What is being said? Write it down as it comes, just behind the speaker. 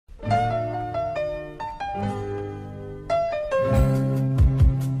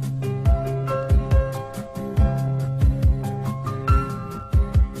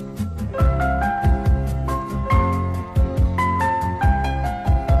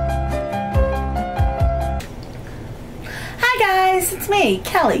guys, it's me,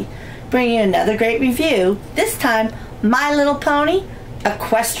 Kelly, bringing you another great review. This time, My Little Pony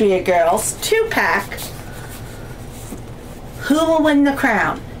Equestria Girls 2-pack. Who will win the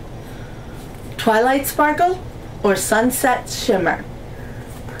crown? Twilight Sparkle or Sunset Shimmer?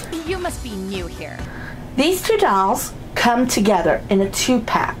 You must be new here. These two dolls come together in a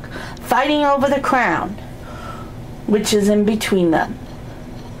 2-pack, fighting over the crown, which is in between them.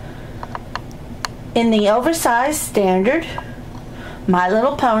 In the oversized standard My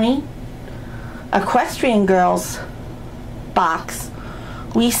Little Pony Equestrian Girls box,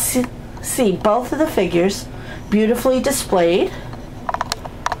 we see both of the figures beautifully displayed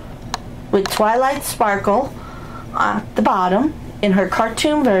with Twilight Sparkle on the bottom in her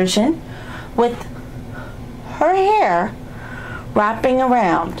cartoon version with her hair wrapping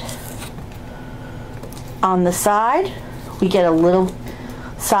around. On the side, we get a little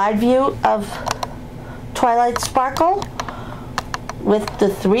side view of Twilight Sparkle with the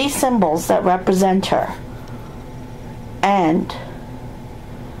 3 symbols that represent her, and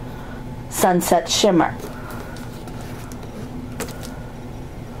Sunset Shimmer.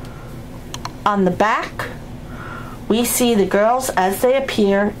 On the back, we see the girls as they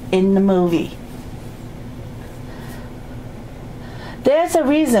appear in the movie. There's a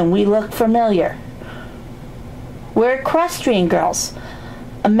reason we look familiar. We're Equestrian Girls.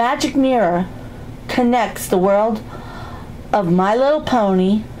 A magic mirror connects the world of My Little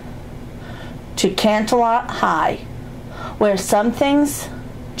Pony to Canterlot High, where some things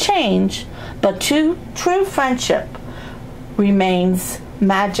change, but true friendship remains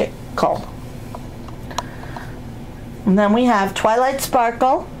magical. And then we have Twilight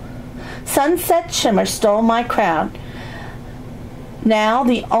Sparkle. Sunset Shimmer stole my crown. Now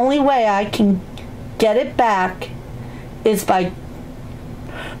the only way I can get it back is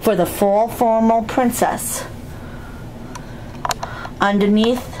for the fall formal princess.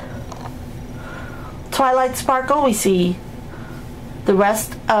 Underneath Twilight Sparkle, we see the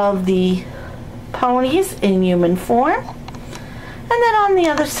rest of the ponies in human form. And then on the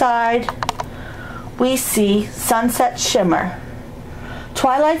other side, we see Sunset Shimmer.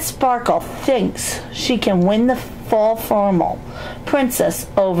 Twilight Sparkle thinks she can win the fall formal princess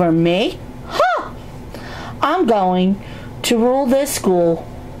over me. Ha! I'm going to rule this school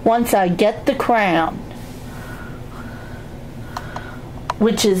once I get the crown,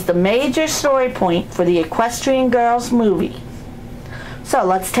 which is the major story point for the Equestrian Girls movie. So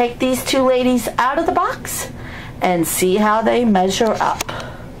let's take these two ladies out of the box and see how they measure up.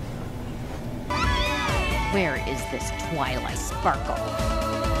 Where is this Twilight Sparkle?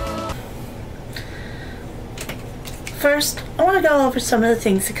 First, I want to go over some of the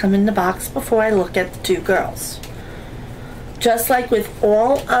things that come in the box before I look at the two girls. Just like with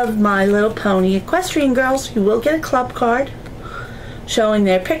all of My Little Pony Equestrian Girls, you will get a club card showing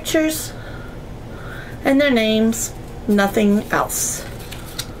their pictures and their names, nothing else.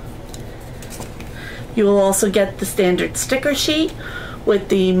 You will also get the standard sticker sheet with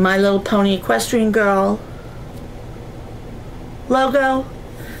the My Little Pony Equestrian Girl logo,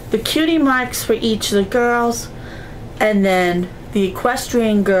 the cutie marks for each of the girls, and then the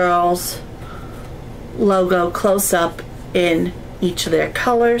Equestrian Girls logo close up in each of their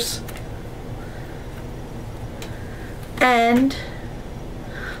colors, and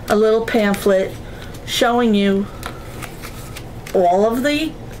a little pamphlet showing you all of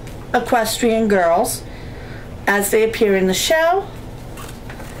the Equestrian Girls as they appear in the show,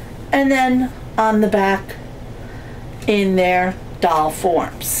 and then on the back in their doll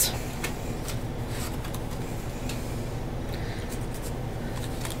forms.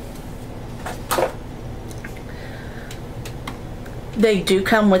 They do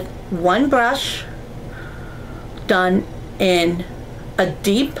come with one brush done in a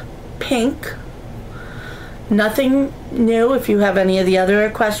deep pink. Nothing new if you have any of the other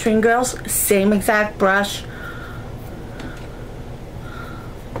Equestrian Girls. Same exact brush.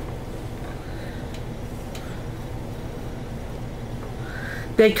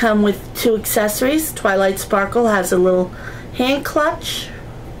 They come with 2 accessories. Twilight Sparkle has a little hand clutch.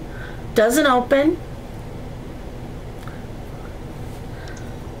 Doesn't open.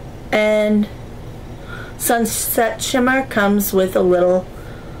 And Sunset Shimmer comes with a little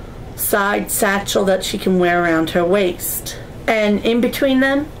side satchel that she can wear around her waist. And in between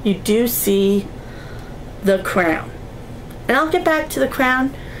them, you do see the crown. And I'll get back to the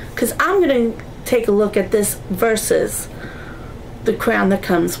crown because I'm going to take a look at this versus the crown that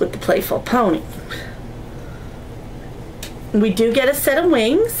comes with the Playful Pony. We do get a set of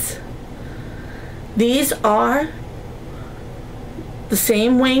wings. These are the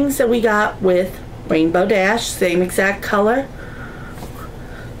same wings that we got with Rainbow Dash, same exact color.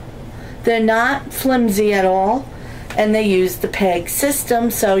 They're not flimsy at all, and they use the peg system,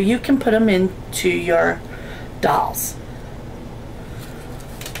 so you can put them into your dolls.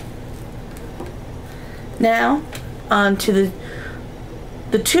 Now, on to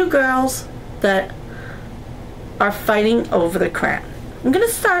the two girls that are fighting over the crown. I'm going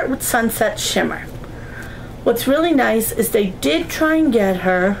to start with Sunset Shimmer. What's really nice is they did try and get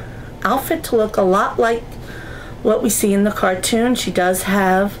her outfit to look a lot like what we see in the cartoon. She does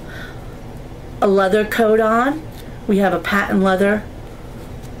have a leather coat on. We have a patent leather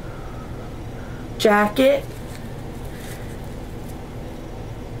jacket.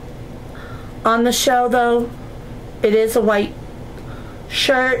 On the show, though, it is a white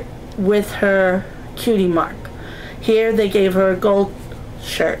shirt with her cutie mark. Here they gave her a gold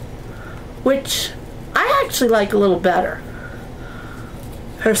shirt, which I actually like a little better.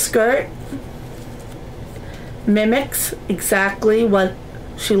 Her skirt mimics exactly what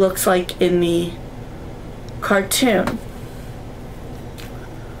she looks like in the cartoon.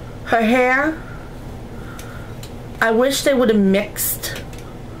 Her hair, I wish they would have mixed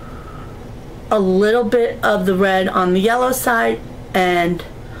a little bit of the red on the yellow side and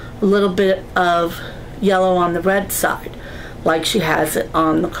a little bit of yellow on the red side, like she has it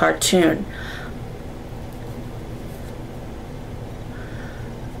on the cartoon.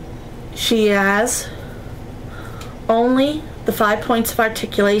 She has only the 5 points of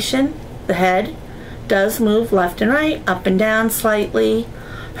articulation. The head does move left and right, up and down slightly.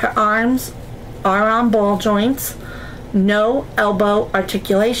 Her arms are on ball joints. No elbow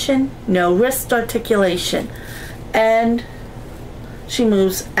articulation, no wrist articulation, and she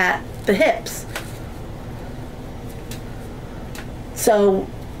moves at the hips. So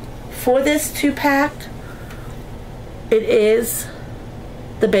for this 2-pack, it is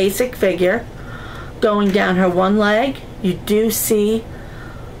the basic figure. Going down her one leg, you do see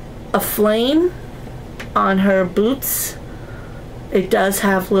a flame on her boots. It does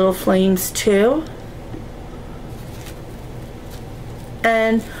have little flames too.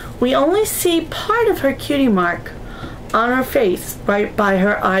 And we only see part of her cutie mark on her face, right by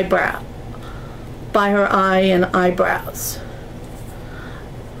her eyebrow, by her eye and eyebrows.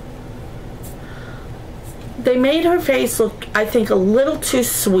 They made her face look, I think, a little too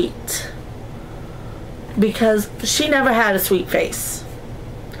sweet, because she never had a sweet face.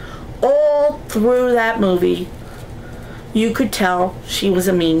 All through that movie, you could tell she was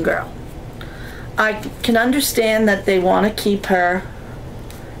a mean girl. I can understand that they want to keep her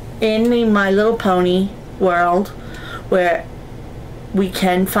in the My Little Pony world where we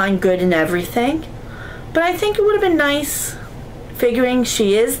can find good in everything, but I think it would have been nice, figuring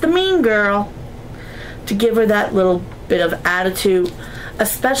she is the mean girl, to give her that little bit of attitude,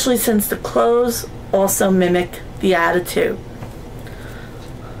 especially since the clothes also mimic the attitude.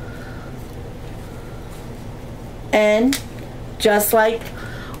 And just like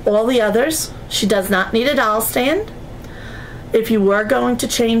all the others, she does not need a doll stand. If you were going to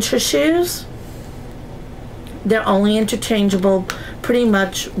change her shoes, they're only interchangeable pretty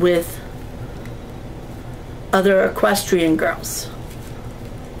much with other equestrian girls.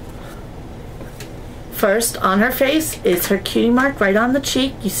 First, on her face is her cutie mark right on the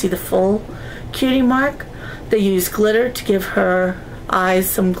cheek. You see the full cutie mark. They use glitter to give her eyes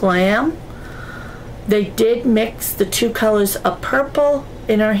some glam. They did mix the two colors of purple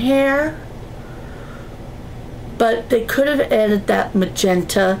in her hair, but they could have added that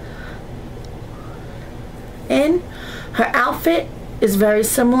magenta in. Her outfit is very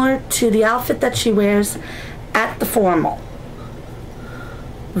similar to the outfit that she wears at the formal.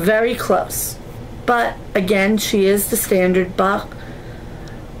 Very close. But again, she is the standard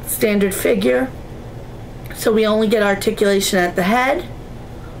figure. So we only get articulation at the head,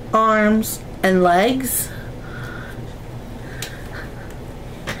 arms, and legs.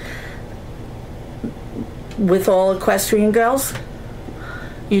 With all equestrian girls,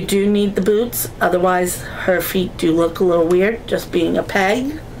 you do need the boots, otherwise her feet do look a little weird, just being a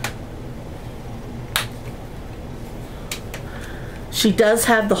peg. She does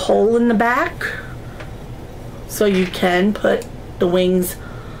have the hole in the back, so you can put the wings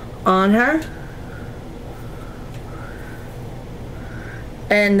on her.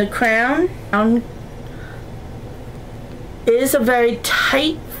 And the crown is a very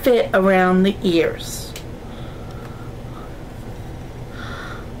tight fit around the ears.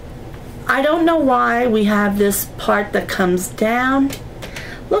 I don't know why we have this part that comes down.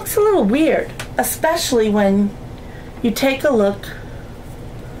 Looks a little weird, especially when you take a look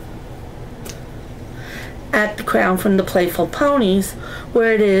at the crown from the Playful Ponies,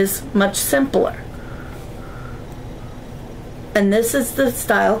 where it is much simpler. And this is the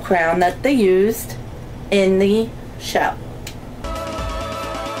style crown that they used in the show.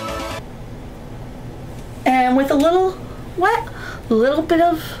 And with a little bit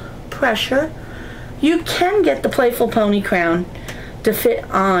of pressure, you can get the Playful Pony crown to fit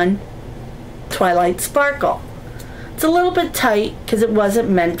on Twilight Sparkle. It's a little bit tight because it wasn't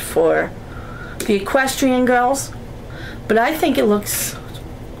meant for the equestrian girls, but I think it looks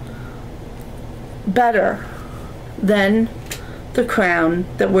better than the crown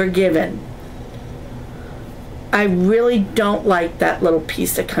that we're given. I really don't like that little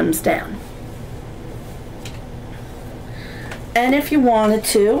piece that comes down. And if you wanted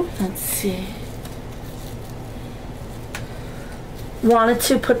to, wanted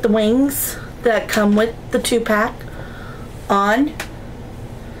to put the wings that come with the 2-pack on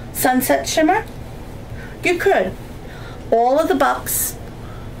Sunset Shimmer, you could. All of the bucks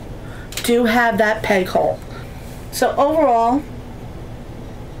do have that peg hole. So overall,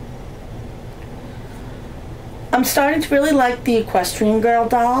 I'm starting to really like the Equestrian Girl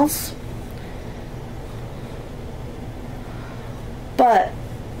dolls. But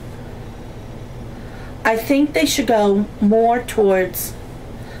I think they should go more towards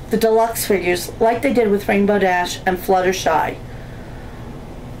the deluxe figures like they did with Rainbow Dash and Fluttershy.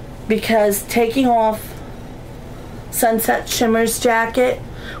 Because taking off Sunset Shimmer's jacket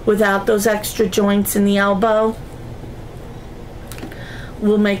without those extra joints in the elbow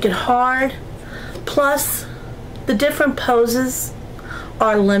will make it hard. Plus, the different poses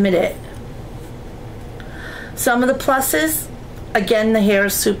are limited. Some of the pluses, again, the hair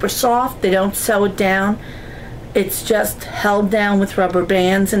is super soft. They don't sew it down. It's just held down with rubber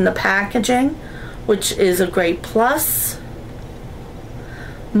bands in the packaging, which is a great plus.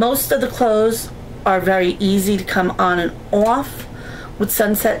 Most of the clothes are very easy to come on and off. With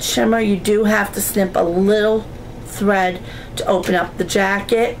Sunset Shimmer, you do have to snip a little thread to open up the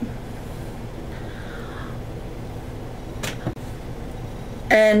jacket.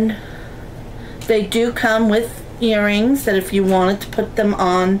 And they do come with earrings that if you wanted to put them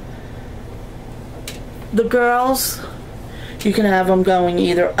on the girls, you can have them going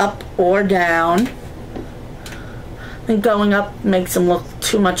either up or down. And going up makes them look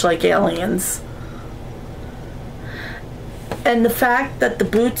too much like aliens. And the fact that the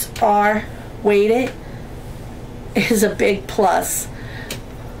boots are weighted is a big plus,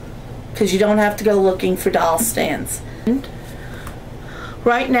 because you don't have to go looking for doll stands.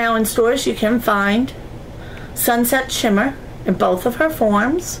 Right now in stores you can find Sunset Shimmer in both of her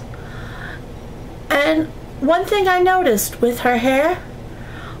forms. And one thing I noticed with her hair,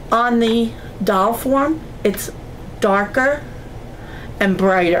 on the doll form, it's darker and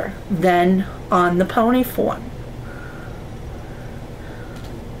brighter than on the pony form.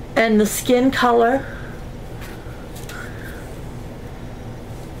 And the skin color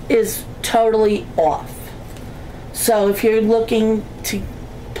is totally off. So if you're looking to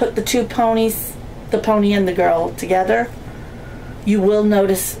put the two ponies, the pony and the girl, together, you will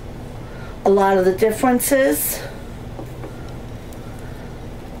notice a lot of the differences.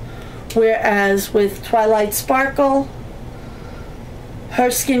 Whereas with Twilight Sparkle, her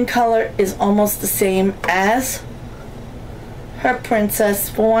skin color is almost the same as her princess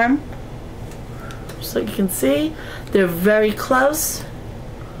form. So you can see they're very close,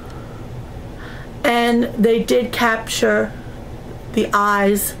 and they did capture the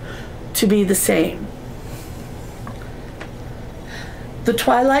eyes to be the same. The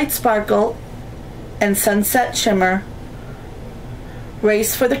Twilight Sparkle and Sunset Shimmer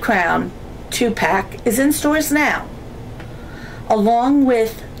Race for the Crown 2-pack is in stores now, along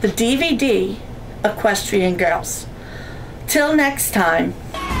with the DVD Equestrian Girls. Till next time.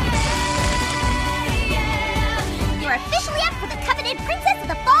 You're officially up for the coveted Princess of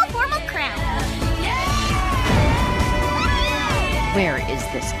the Fall formal crown. Where is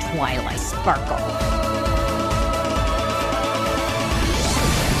this Twilight Sparkle?